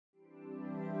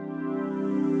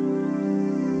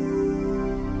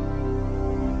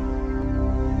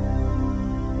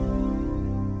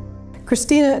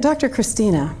Dr.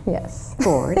 Christina Yes.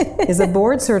 Ford is a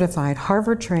board-certified,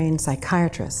 Harvard-trained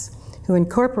psychiatrist who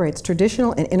incorporates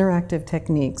traditional and interactive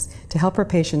techniques to help her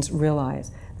patients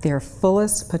realize their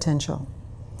fullest potential.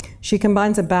 She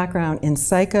combines a background in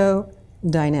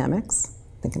psychodynamics,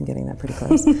 I think I'm getting that pretty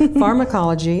close,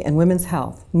 pharmacology, and women's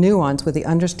health, nuance with the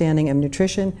understanding of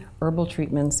nutrition, herbal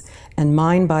treatments, and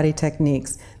mind-body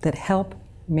techniques that help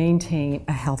maintain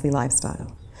a healthy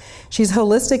lifestyle. She's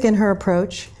holistic in her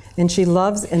approach, and she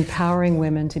loves empowering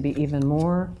women to be even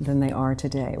more than they are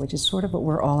today, which is sort of what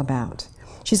we're all about.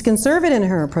 She's conservative in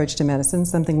her approach to medicine,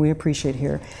 something we appreciate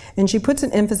here, and she puts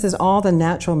an emphasis on all the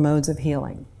natural modes of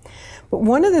healing. But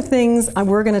one of the things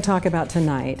we're going to talk about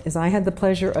tonight is I had the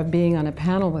pleasure of being on a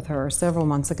panel with her several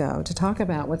months ago to talk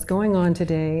about what's going on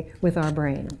today with our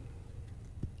brain.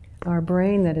 Our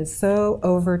brain that is so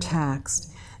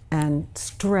overtaxed and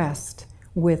stressed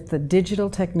with the digital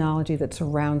technology that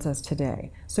surrounds us today.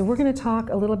 So we're going to talk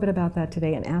a little bit about that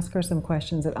today and ask her some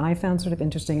questions that I found sort of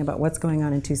interesting about what's going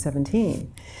on in 217.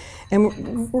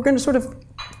 And we're going to sort of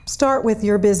start with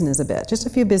your business a bit, just a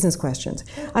few business questions.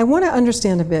 I want to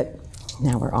understand a bit.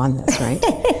 Now we're on this, right?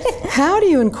 How do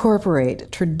you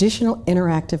incorporate traditional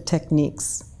interactive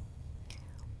techniques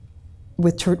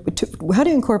how do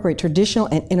you incorporate traditional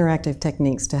and interactive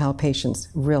techniques to help patients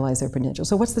realize their potential?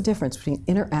 So what's the difference between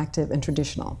interactive and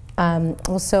traditional?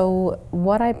 Well, so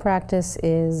what I practice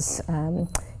is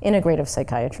integrative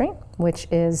psychiatry, which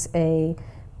is a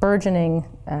burgeoning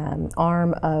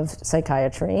arm of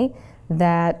psychiatry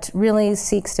that really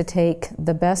seeks to take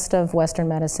the best of Western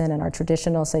medicine and our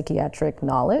traditional psychiatric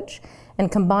knowledge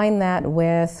and combine that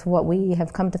with what we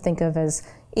have come to think of as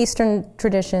Eastern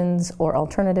traditions or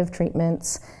alternative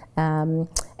treatments, and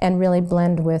really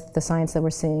blend with the science that we're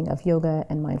seeing of yoga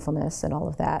and mindfulness and all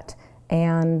of that,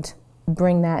 and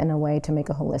bring that in a way to make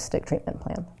a holistic treatment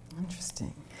plan.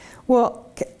 Interesting. Well,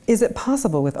 is it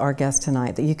possible with our guest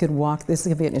tonight that you could walk, this is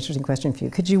going to be an interesting question for you,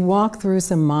 could you walk through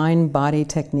some mind-body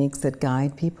techniques that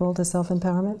guide people to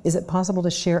self-empowerment? Is it possible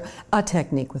to share a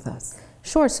technique with us?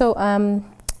 Sure. So,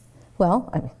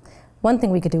 one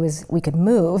thing we could do is we could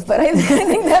move, but I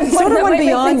think that sort of one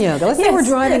beyond you. Let's say we're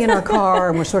driving in our car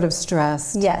and we're sort of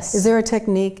stressed. Yes. Is there a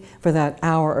technique for that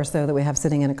hour or so that we have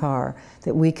sitting in a car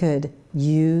that we could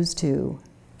use to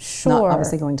not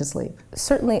obviously going to sleep?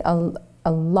 Certainly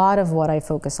a lot of what I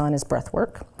focus on is breath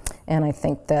work, and I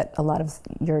think that a lot of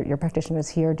your practitioners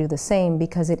here do the same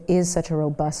because it is such a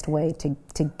robust way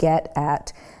to get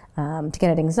at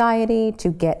anxiety, to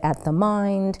get at the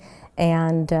mind,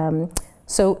 and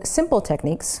so simple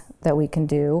techniques that we can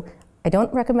do. I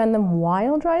don't recommend them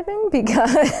while driving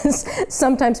because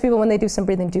sometimes people, when they do some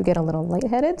breathing, do get a little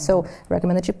lightheaded. So I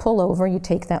recommend that you pull over, you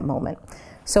take that moment.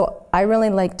 So I really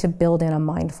like to build in a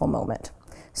mindful moment.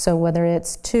 So whether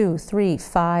it's 2, 3,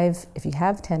 5, if you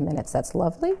have 10 minutes, that's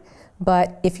lovely.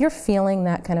 But if you're feeling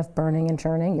that kind of burning and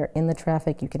churning, you're in the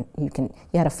traffic, you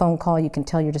had a phone call, you can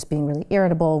tell you're just being really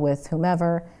irritable with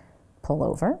whomever, pull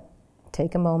over,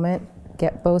 take a moment,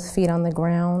 get both feet on the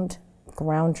ground,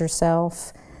 ground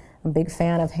yourself. I'm a big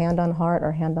fan of hand on heart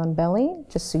or hand on belly,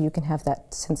 just so you can have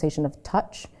that sensation of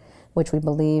touch, which we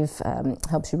believe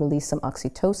helps you release some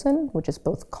oxytocin, which is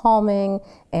both calming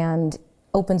and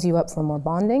opens you up for more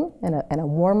bonding and a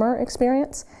warmer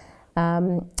experience.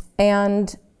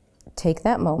 And take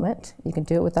that moment. You can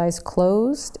do it with eyes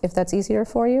closed if that's easier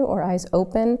for you, or eyes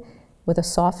open with a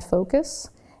soft focus,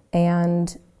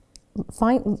 and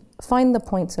find the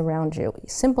points around you.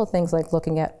 Simple things like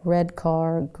looking at red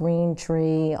car, green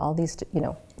tree, all these,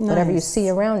 whatever you see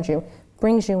around you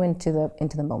brings you into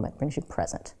the moment, brings you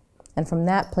present. And from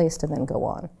that place to then go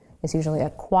on is usually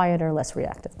a quieter, less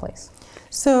reactive place.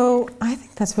 So I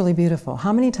think that's really beautiful.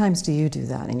 How many times do you do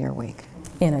that in your week?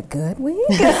 In a good week?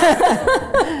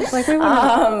 Like we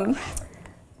would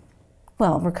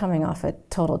well, we're coming off a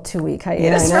total 2-week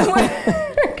hiatus from work.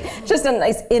 Just a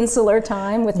nice insular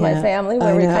time with my family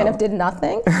where we kind of did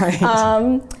nothing.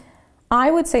 Right.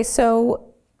 I would say so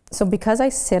because I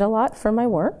sit a lot for my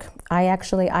work,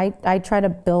 I try to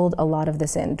build a lot of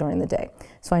this in during the day.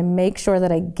 So I make sure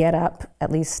that I get up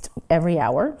at least every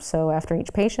hour. So after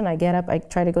each patient, I get up, I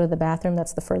try to go to the bathroom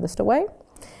that's the furthest away.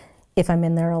 If I'm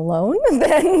in there alone,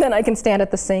 then I can stand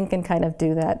at the sink and kind of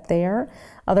do that there.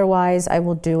 Otherwise, I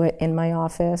will do it in my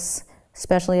office,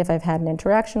 especially if I've had an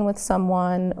interaction with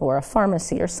someone or a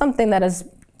pharmacy or something that has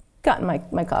gotten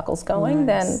my cockles going.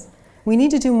 Nice. Then we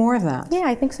need to do more of that. Yeah,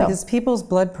 I think so. Because people's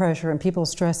blood pressure and people's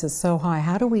stress is so high.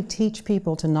 How do we teach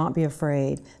people to not be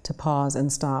afraid to pause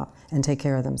and stop and take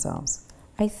care of themselves?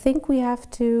 I think we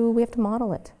have to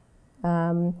model it.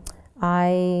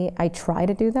 I try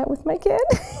to do that with my kid.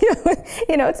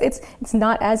 You know, it's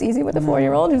not as easy with a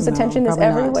 4-year-old whose attention is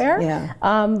everywhere. Yeah.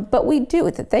 But we do.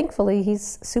 Thankfully,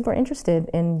 he's super interested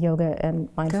in yoga and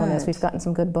mindfulness. Good. We've gotten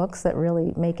some good books that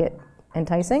really make it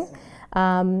enticing.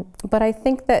 But I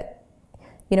think that,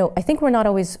 you know, I think we're not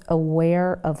always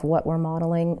aware of what we're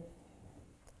modeling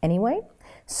anyway.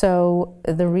 So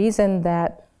the reason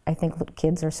that I think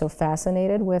kids are so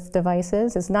fascinated with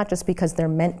devices is not just because they're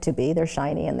meant to be, they're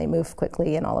shiny and they move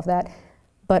quickly and all of that,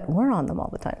 but we're on them all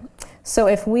the time. So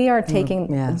if we are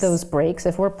taking those breaks,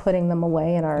 if we're putting them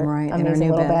away in our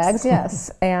amazing little bags,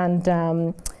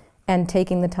 and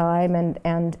taking the time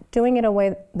and doing it in a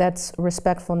way that's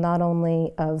respectful not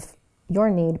only of your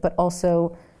need, but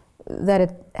also that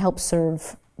it helps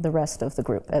serve the rest of the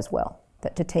group as well,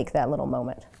 to take that little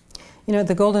moment. You know, at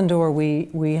the Golden Door,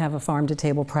 we have a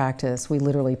farm-to-table practice. We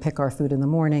literally pick our food in the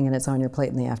morning and it's on your plate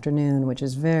in the afternoon, which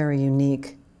is very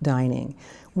unique dining.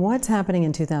 What's happening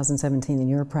in 2017 in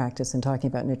your practice in talking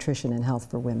about nutrition and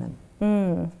health for women?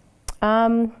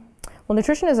 Well,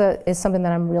 nutrition is something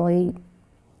that I'm really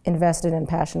invested and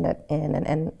passionate in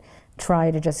and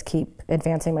try to just keep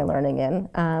advancing my learning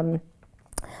in.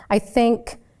 I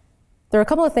think there are a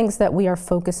couple of things that we are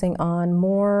focusing on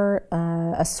more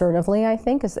assertively, I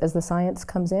think, as the science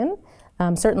comes in.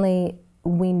 Certainly,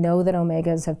 we know that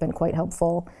omegas have been quite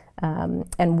helpful,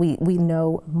 and we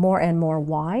know more and more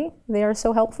why they are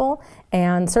so helpful.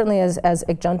 And certainly as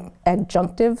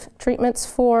adjunctive treatments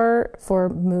for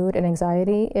mood and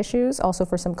anxiety issues, also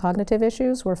for some cognitive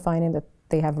issues, we're finding that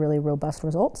they have really robust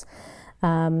results.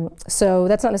 So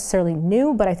that's not necessarily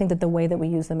new, but I think that the way that we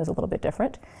use them is a little bit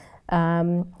different.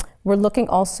 We're looking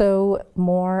also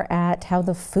more at how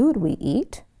the food we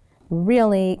eat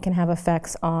really can have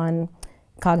effects on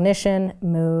cognition,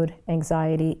 mood,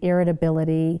 anxiety,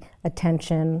 irritability,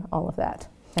 attention, all of that.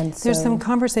 And so, there's some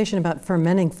conversation about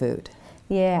fermenting food.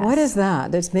 Yeah. What is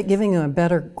that? It's giving you a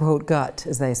better, quote, gut,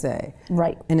 as they say.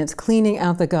 Right. And it's cleaning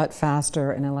out the gut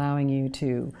faster and allowing you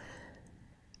to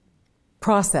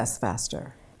process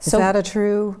faster. Is that a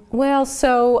true? Well,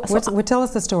 tell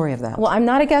us the story of that. Well, I'm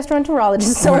not a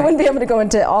gastroenterologist, so I wouldn't be able to go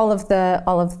into all of the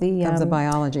the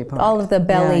biology part, all of the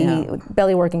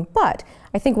belly working. But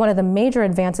I think one of the major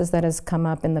advances that has come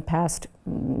up in the past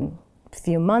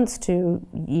few months to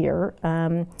year,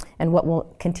 and what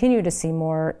we'll continue to see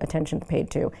more attention paid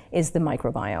to, is the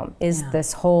microbiome. Is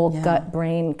this whole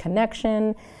gut-brain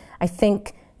connection? I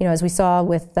think, you know, as we saw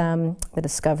with the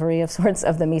discovery of sorts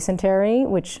of the mesentery,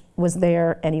 which was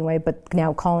there anyway, but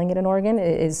now calling it an organ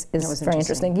is very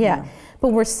interesting. Yeah. But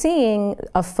we're seeing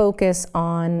a focus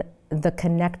on the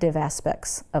connective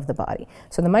aspects of the body.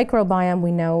 So the microbiome,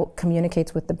 we know,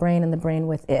 communicates with the brain and the brain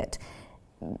with it.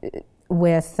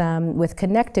 With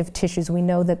connective tissues, we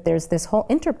know that there's this whole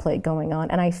interplay going on,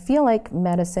 and I feel like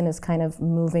medicine is kind of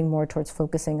moving more towards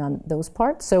focusing on those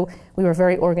parts. So we were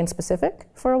very organ-specific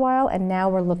for a while, and now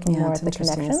we're looking more at the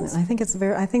connections. I think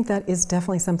I think that is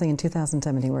definitely something in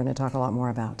 2017 we're going to talk a lot more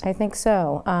about. I think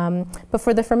so. But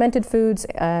for the fermented foods,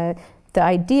 the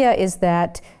idea is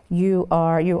that you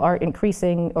are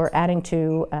increasing or adding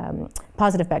to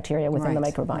positive bacteria within the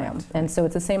microbiome. And so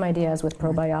it's the same idea as with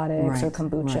probiotics or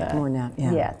kombucha.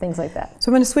 More things like that. So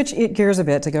I'm going to switch gears a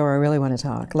bit to go where I really want to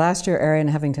talk. Last year, Arian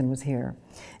Hevington was here,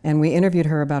 and we interviewed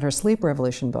her about her Sleep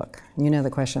Revolution book. You know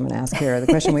the question I'm going to ask here, the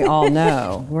question we all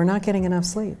know. We're not getting enough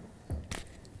sleep.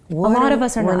 A lot of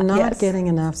us are not. We're not getting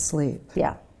enough sleep.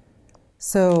 Yeah.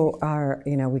 So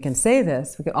we can say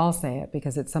this, we could all say it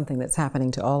because it's something that's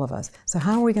happening to all of us. So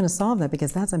how are we going to solve that?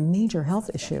 Because that's a major health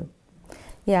issue.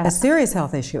 Yeah. A serious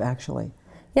health issue, actually.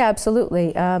 Yeah, absolutely.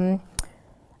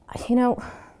 You know,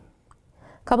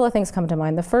 a couple of things come to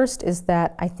mind. The first is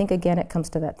that I think, again, it comes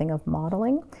to that thing of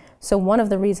modeling. So one of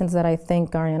the reasons that I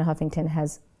think Arianna Huffington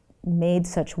has made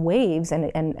such waves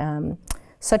and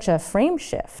such a frame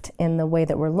shift in the way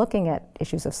that we're looking at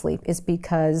issues of sleep is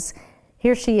because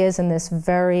here she is in this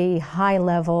very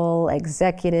high-level,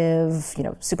 executive, you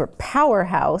know, super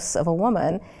powerhouse of a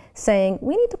woman saying,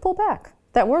 we need to pull back,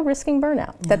 that we're risking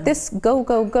burnout, that this go,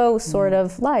 go, go sort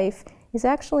of life is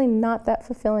actually not that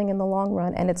fulfilling in the long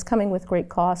run, and it's coming with great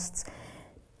costs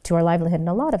to our livelihood in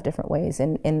a lot of different ways,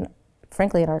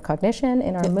 frankly, in our cognition,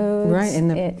 in our moods. Right,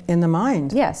 in the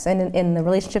mind. Yes, and in the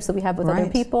relationships that we have with other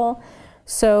people.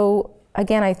 So,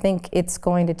 again, I think it's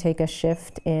going to take a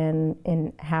shift in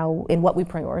what we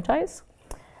prioritize.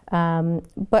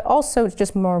 But also,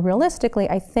 just more realistically,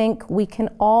 I think we can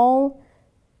all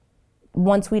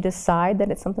once we decide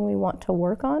that it's something we want to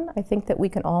work on, I think that we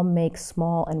can all make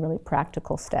small and really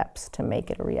practical steps to make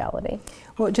it a reality.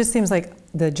 Well, it just seems like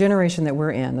the generation that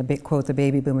we're in, the big quote, the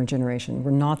baby boomer generation,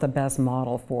 we're not the best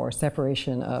model for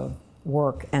separation of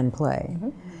work and play. Mm-hmm.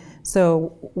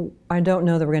 So I don't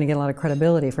know that we're going to get a lot of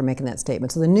credibility for making that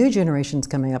statement. So the new generation's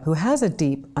coming up who has a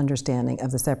deep understanding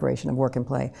of the separation of work and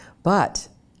play, but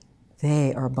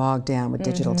they are bogged down with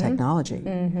digital technology.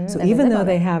 So and even though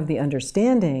they have the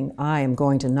understanding, I am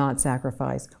going to not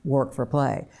sacrifice work for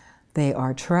play, they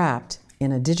are trapped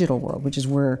in a digital world, which is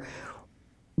where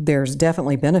there's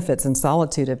definitely benefits and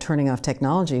solitude of turning off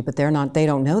technology, but they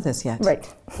don't know this yet.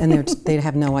 Right. And they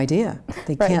have no idea.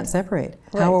 They can't separate.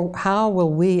 Right. How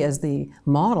will we as the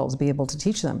models be able to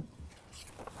teach them?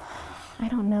 I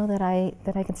don't know that I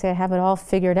can say I have it all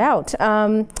figured out.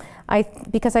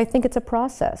 Because I think it's a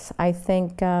process. I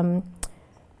think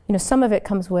some of it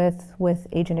comes with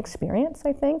age and experience,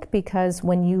 I think, because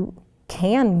when you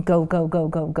can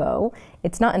go,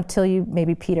 it's not until you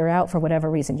maybe peter out for whatever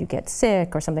reason, you get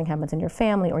sick or something happens in your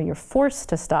family or you're forced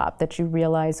to stop, that you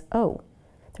realize, oh,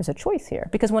 there's a choice here.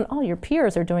 Because when all your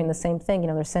peers are doing the same thing,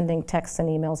 they're sending texts and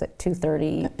emails at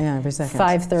 2:30, every second.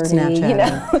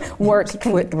 5:30, work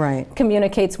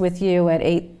communicates with you at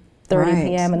 8:30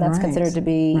 p.m. and that's considered to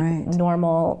be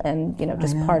normal and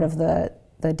just part of the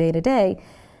day-to-day.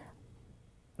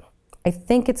 I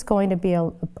think it's going to be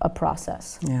a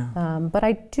process. But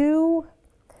I do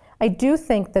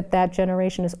think that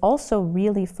generation is also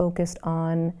really focused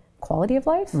on quality of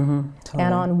life and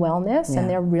on wellness, and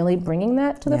they're really bringing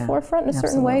that to the forefront in a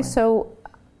certain way. So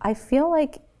I feel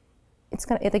like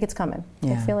I think it's coming.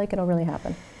 I feel like it'll really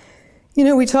happen.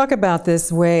 We talk about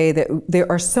this way that there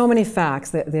are so many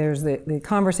facts, that there's the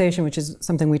conversation, which is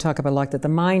something we talk about a lot, that the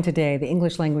mind today, the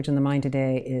English language in the mind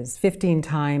today is 15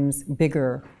 times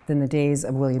bigger than the days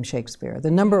of William Shakespeare. The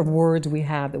number of words we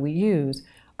have that we use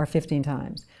are 15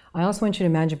 times. I also want you to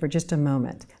imagine for just a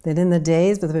moment that in the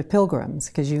days of the pilgrims,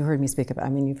 because you've heard me speak,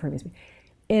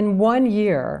 in 1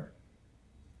 year,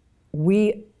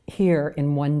 we hear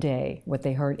in 1 day what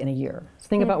they heard in a year. So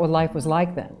think about what life was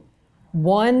like then.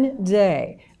 1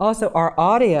 day. Also, our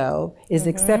audio is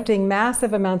accepting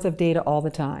massive amounts of data all the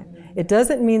time. It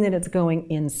doesn't mean that it's going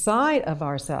inside of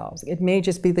ourselves. It may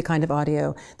just be the kind of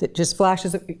audio that just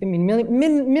flashes,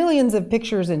 millions of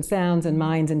pictures and sounds and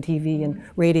minds and TV and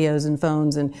radios and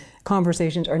phones and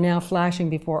conversations are now flashing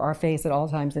before our face at all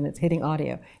times, and it's hitting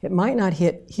audio. It might not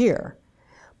hit here,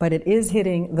 but it is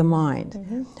hitting the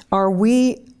mind. Are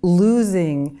we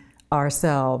losing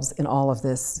ourselves in all of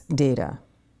this data?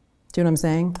 Do you know what I'm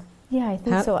saying? Yeah, I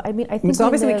think so. I think so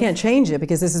obviously we can't change it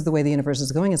because this is the way the universe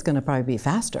is going. It's going to probably be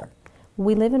faster.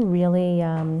 We live in really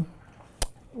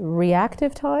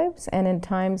reactive times, and in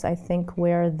times I think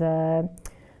where the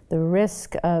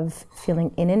risk of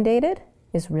feeling inundated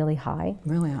is really high.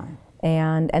 Really high.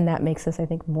 And that makes us, I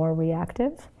think, more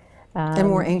reactive. And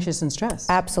more anxious and stressed.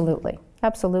 Absolutely.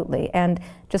 Absolutely. And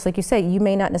just like you say, you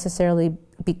may not necessarily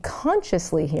be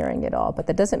consciously hearing it all, but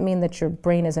that doesn't mean that your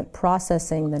brain isn't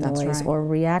processing the noise or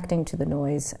reacting to the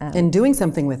noise. And doing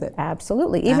something with it.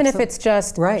 Absolutely. Even if it's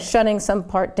just shutting some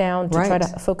part down to try to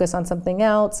focus on something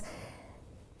else.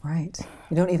 Right.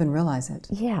 You don't even realize it.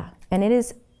 Yeah. And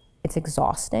it's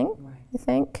exhausting, I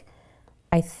think.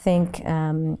 I think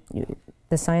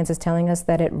the science is telling us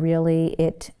that it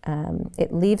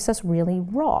leaves us really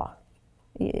raw.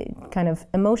 Kind of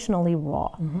emotionally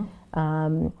raw.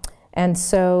 And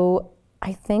so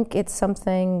I think it's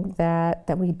something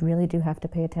that we really do have to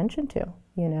pay attention to,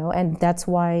 and that's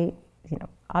why,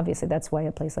 obviously that's why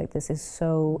a place like this is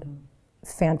so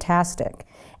fantastic,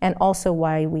 and also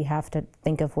why we have to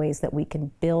think of ways that we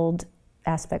can build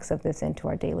aspects of this into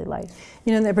our daily life.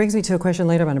 And that brings me to a question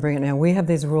later, I'm going to bring it now. We have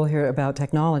this rule here about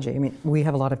technology. We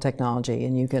have a lot of technology,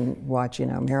 and you can watch,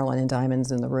 Marilyn and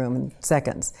Diamonds in the room in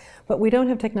seconds. But we don't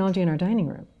have technology in our dining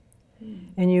room.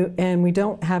 And we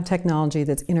don't have technology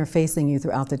that's interfacing you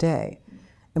throughout the day.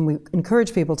 And we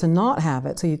encourage people to not have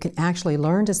it so you can actually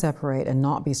learn to separate and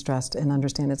not be stressed and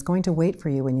understand it's going to wait for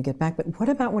you when you get back. But what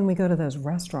about when we go to those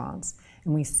restaurants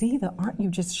and we see aren't you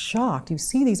just shocked? You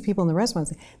see these people in the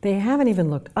restaurants, they haven't even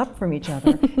looked up from each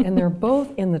other and they're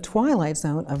both in the twilight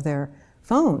zone of their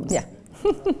phones. Yeah.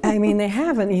 They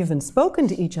haven't even spoken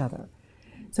to each other.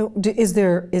 So is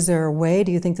there a way,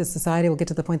 do you think that society will get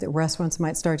to the point that restaurants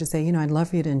might start to say, I'd love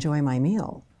for you to enjoy my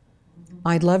meal.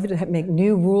 I'd love to make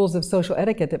new rules of social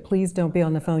etiquette that please don't be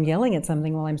on the phone yelling at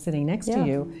something while I'm sitting next to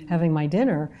you having my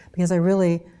dinner, because I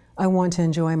want to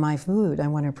enjoy my food. I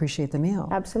want to appreciate the meal.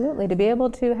 Absolutely. To be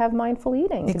able to have mindful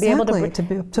eating. Exactly. To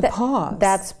be able to pause.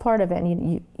 That's part of it.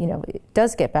 And it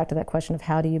does get back to that question of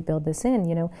how do you build this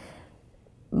in,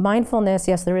 mindfulness,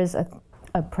 yes, there is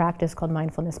a practice called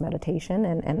mindfulness meditation,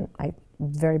 and I'm a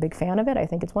very big fan of it. I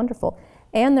think it's wonderful.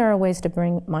 And there are ways to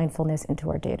bring mindfulness into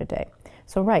our day-to-day.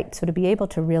 So to be able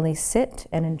to really sit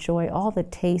and enjoy all the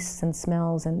tastes and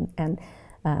smells and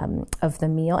of the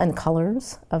meal and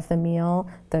colors of the meal,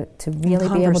 to really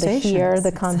be able to hear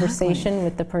the conversation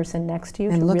with the person next to you,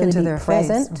 and to look really into be their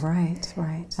present. face.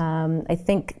 Right. I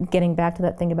think getting back to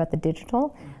that thing about the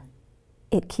digital,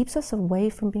 it keeps us away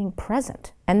from being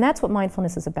present. And that's what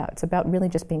mindfulness is about. It's about really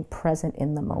just being present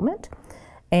in the moment.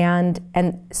 And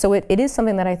so it is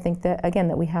something that I think that, again,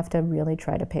 that we have to really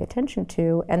try to pay attention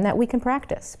to, and that we can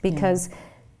practice. Because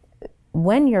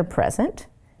when you're present,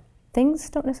 things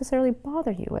don't necessarily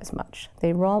bother you as much.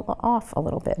 They roll off a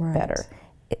little bit better.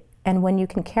 And when you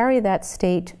can carry that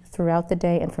state throughout the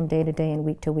day and from day to day and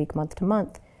week to week, month to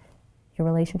month, your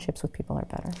relationships with people are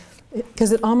better.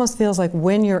 Because it almost feels like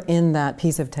when you're in that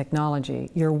piece of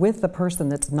technology, you're with the person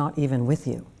that's not even with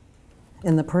you.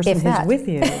 And the person who's with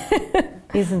you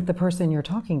isn't the person you're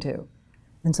talking to.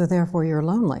 And so therefore you're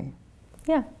lonely.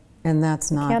 Yeah. And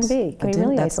that's not, can be. Can be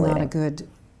really that's isolating. not a good,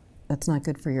 that's not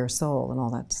good for your soul and all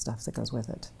that stuff that goes with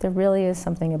it. There really is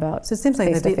something about So it seems like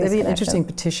face-to-face that'd be an connection. interesting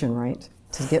petition, right?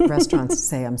 To get restaurants to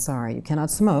say, I'm sorry, you cannot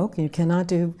smoke, you cannot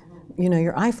do,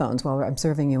 your iPhones while I'm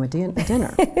serving you a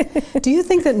dinner. Do you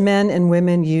think that men and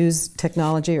women use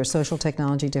technology or social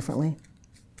technology differently?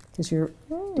 Do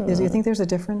you think there's a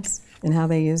difference in how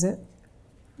they use it?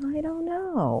 I don't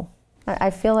know. I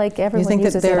feel like everyone You think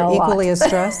uses that they're it a equally lot. as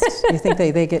stressed? You think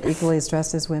they get equally as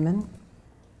stressed as women?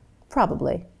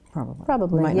 Probably.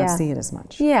 Probably. We might not see it as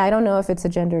much. Yeah, I don't know if it's a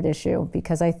gendered issue,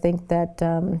 because I think that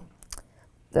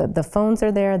the phones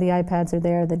are there, the iPads are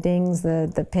there, the dings,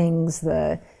 the pings,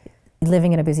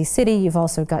 living in a busy city, you've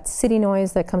also got city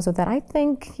noise that comes with that. I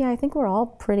think we're all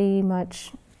pretty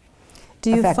much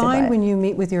Do you affected by find it. when you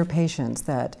meet with your patients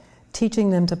that teaching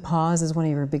them to pause is one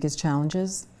of your biggest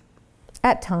challenges?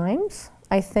 At times,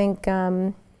 I think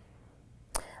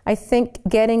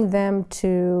getting them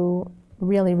to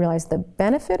really realize the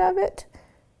benefit of it,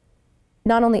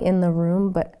 not only in the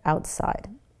room but outside,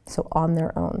 so on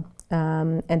their own,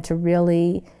 and to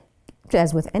really,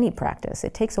 as with any practice,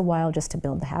 it takes a while just to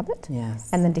build the habit,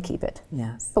 and then to keep it.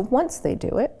 But once they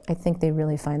do it, I think they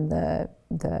really find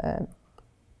the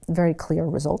very clear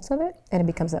results of it, and it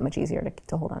becomes that much easier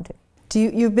to hold on to.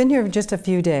 You've been here just a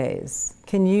few days.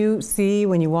 Can you see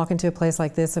when you walk into a place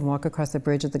like this and walk across the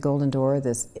bridge at the Golden Door,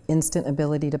 this instant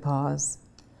ability to pause?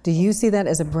 Do you see that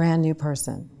as a brand new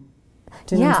person?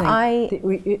 Do you know what I'm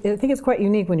saying? I think it's quite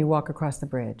unique when you walk across the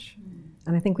bridge.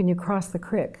 And I think when you cross the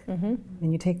creek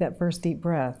and you take that first deep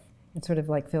breath, it sort of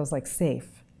feels like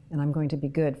safe, and I'm going to be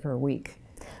good for a week.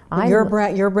 You're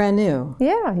brand new.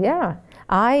 Yeah.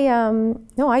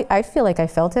 I feel like I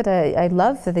felt it. I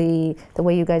love the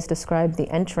way you guys described the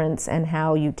entrance and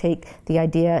how you take the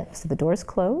idea, so the doors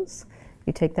close,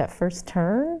 you take that first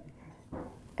turn,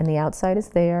 and the outside is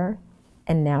there,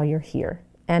 and now you're here.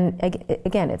 And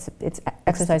again, it's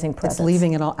exercising presence. It's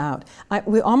leaving it all out.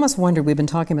 We almost wondered, we've been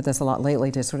talking about this a lot lately,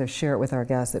 to sort of share it with our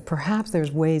guests, that perhaps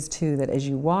there's ways too that as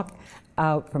you walk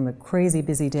out from a crazy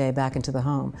busy day back into the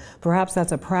home, perhaps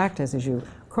that's a practice as you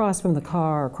cross from the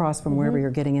car or cross from wherever you're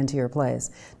getting into your place,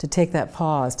 to take that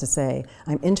pause to say,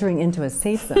 I'm entering into a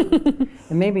safe zone.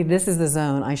 And maybe this is the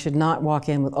zone I should not walk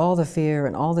in with all the fear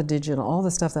and all the digital, all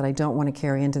the stuff that I don't want to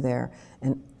carry into there.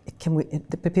 And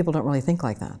but people don't really think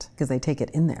like that because they take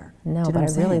it in there. No, but I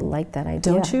really like that idea.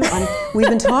 Don't you? We've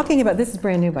been talking about, this is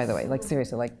brand new, by the way,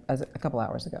 seriously, a couple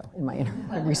hours ago in my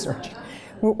research.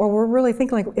 We're really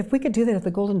thinking, if we could do that at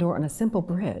the Golden Door on a simple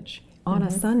bridge on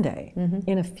a Sunday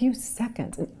in a few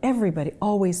seconds, and everybody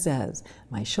always says,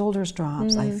 my shoulders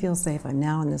drops, I feel safe, I'm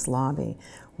now in this lobby.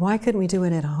 Why couldn't we do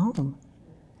it at home?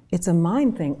 It's a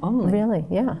mind thing only. Really,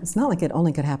 yeah. It's not like it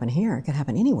only could happen here, it could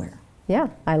happen anywhere. Yeah,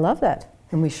 I love that.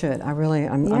 And we should. I'm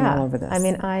all over this. I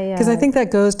mean, because I think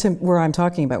that goes to where I'm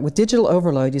talking about. With digital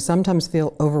overload, you sometimes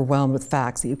feel overwhelmed with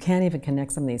facts that you can't even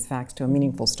connect some of these facts to a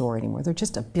meaningful story anymore. They're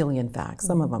just a billion facts,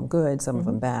 some of them good, some of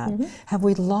them bad. Have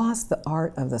we lost the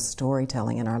art of the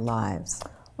storytelling in our lives?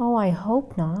 Oh, I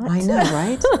hope not. I know,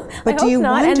 right? But do you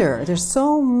wonder, there's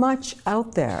so much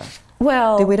out there.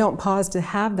 Well, that we don't pause to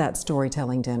have that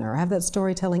storytelling dinner or have that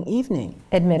storytelling evening.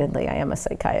 Admittedly, I am a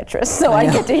psychiatrist, so I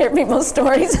get to hear people's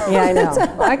stories. Yeah, I know.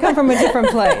 I come from a different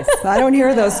place. I don't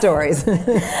hear those stories. And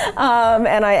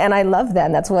I love that.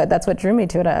 And that's what drew me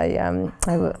to it.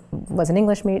 I was an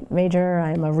English major.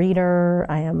 I'm a reader.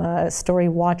 I am a story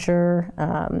watcher,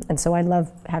 and so I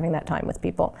love having that time with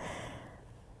people.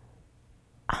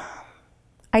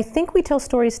 I think we tell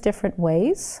stories different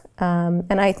ways,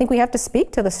 and I think we have to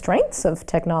speak to the strengths of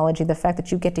technology, the fact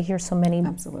that you get to hear so many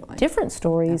different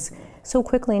stories so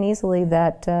quickly and easily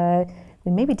that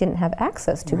we maybe didn't have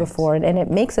access to before, and it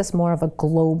makes us more of a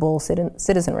global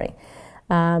citizenry.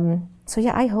 So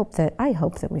yeah, I hope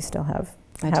that we still have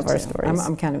our stories.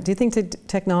 I'm kind of. Do you think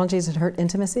technologies had hurt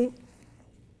intimacy?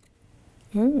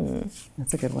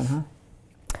 That's a good one, huh?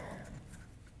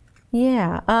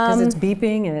 Yeah. Because it's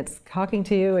beeping and it's talking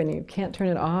to you and you can't turn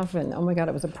it off, and oh my God,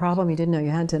 it was a problem you didn't know you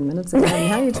had 10 minutes ago. And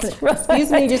how do you excuse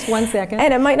me just 1 second?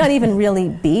 And it might not even really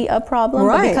be a problem,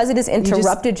 but because it has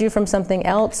interrupted you from something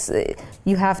else,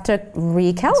 you have to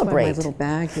recalibrate. That's why my little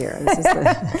bag here. This is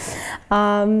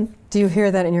the do you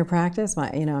hear that in your practice?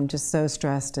 I'm just so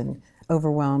stressed and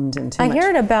overwhelmed and too much. I hear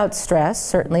it about stress,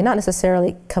 certainly, not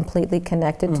necessarily completely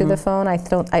connected to the phone.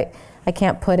 I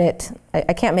can't put it,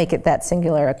 I can't make it that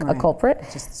singular a culprit.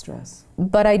 It's just the stress.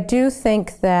 But I do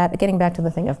think that, getting back to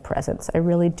the thing of presence, I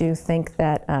really do think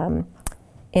that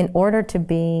in order to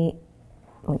be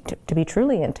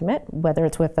truly intimate, whether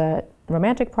it's with a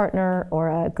romantic partner or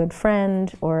a good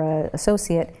friend or an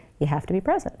associate, you have to be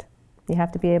present. You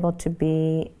have to be able to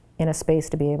be in a space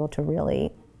to be able to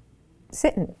really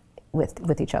sit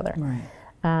with each other.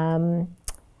 Right.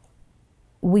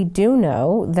 We do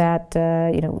know that,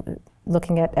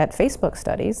 looking at Facebook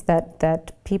studies,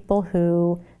 that people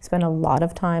who spend a lot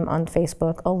of time on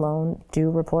Facebook alone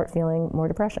do report feeling more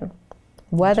depression,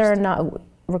 whether or not,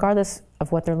 regardless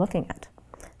of what they're looking at.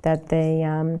 That they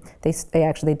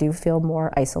actually do feel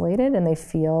more isolated and they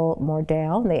feel more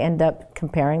down. They end up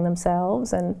comparing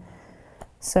themselves, and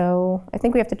so I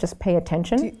think we have to just pay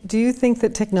attention. Do you think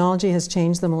that technology has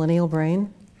changed the millennial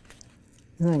brain?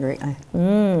 Isn't that great?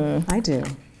 I do.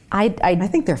 I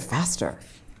think they're faster.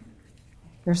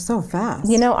 They're so fast.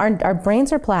 Our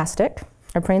brains are plastic.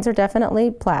 Our brains are definitely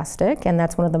plastic, and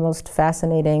that's one of the most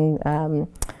fascinating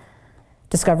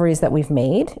discoveries that we've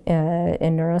made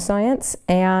in neuroscience.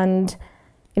 And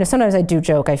sometimes I do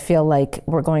joke, I feel like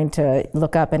we're going to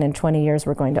look up and in 20 years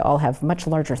we're going to all have much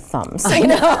larger thumbs. I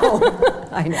know.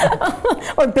 I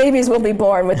know. Or babies will be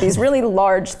born with these really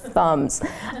large thumbs.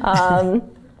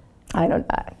 I don't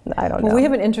know. Well, we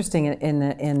have an interesting,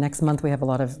 in next month we have a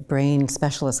lot of brain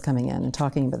specialists coming in and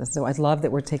talking about this. So I love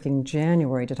that we're taking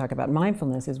January to talk about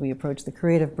mindfulness as we approach the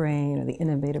creative brain or the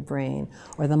innovative brain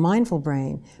or the mindful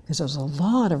brain, because there's a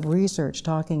lot of research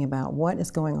talking about what is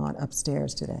going on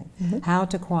upstairs today. How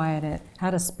to quiet it, how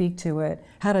to speak to it,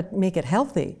 how to make it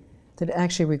healthy, that it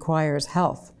actually requires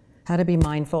health, how to be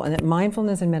mindful, and that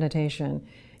mindfulness and meditation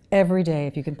every day,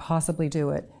 if you can possibly do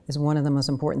it, is one of the most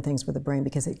important things for the brain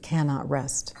because it cannot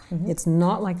rest. It's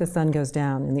not like the sun goes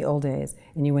down in the old days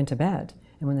and you went to bed,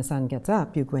 and when the sun gets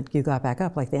up, you got back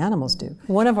up like the animals do.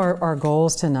 One of our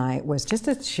goals tonight was just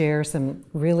to share some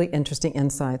really interesting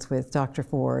insights with Dr.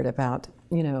 Ford about,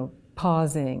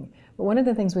 pausing. But one of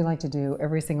the things we like to do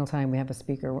every single time we have a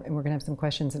speaker, and we're going to have some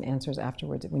questions and answers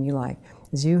afterwards when you like,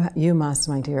 is you must,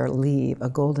 my dear, leave a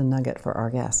golden nugget for our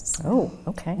guests. Oh,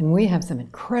 okay. And we have some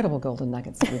incredible golden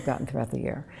nuggets that we've gotten throughout the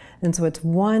year. And so it's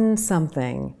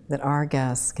something that our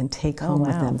guests can take home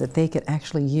with them that they could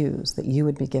actually use, that you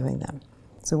would be giving them.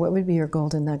 So what would be your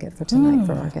golden nugget for tonight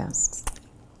for our guests?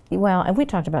 Well, and we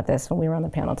talked about this when we were on the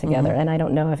panel together, and I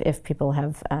don't know if people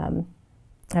have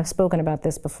spoken about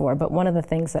this before, but one of the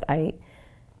things that I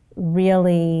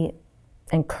really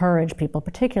encourage people,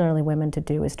 particularly women, to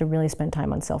do is to really spend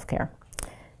time on self-care.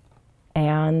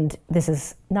 And this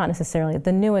is not necessarily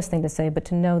the newest thing to say, but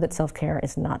to know that self-care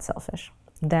is not selfish.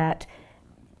 That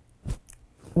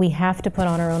we have to put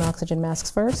on our own oxygen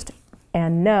masks first,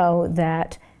 and know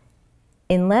that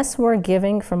unless we're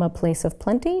giving from a place of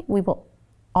plenty, we will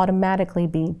automatically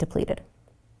be depleted.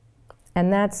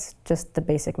 And that's just the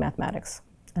basic mathematics.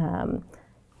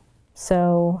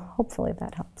 So hopefully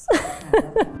that helps.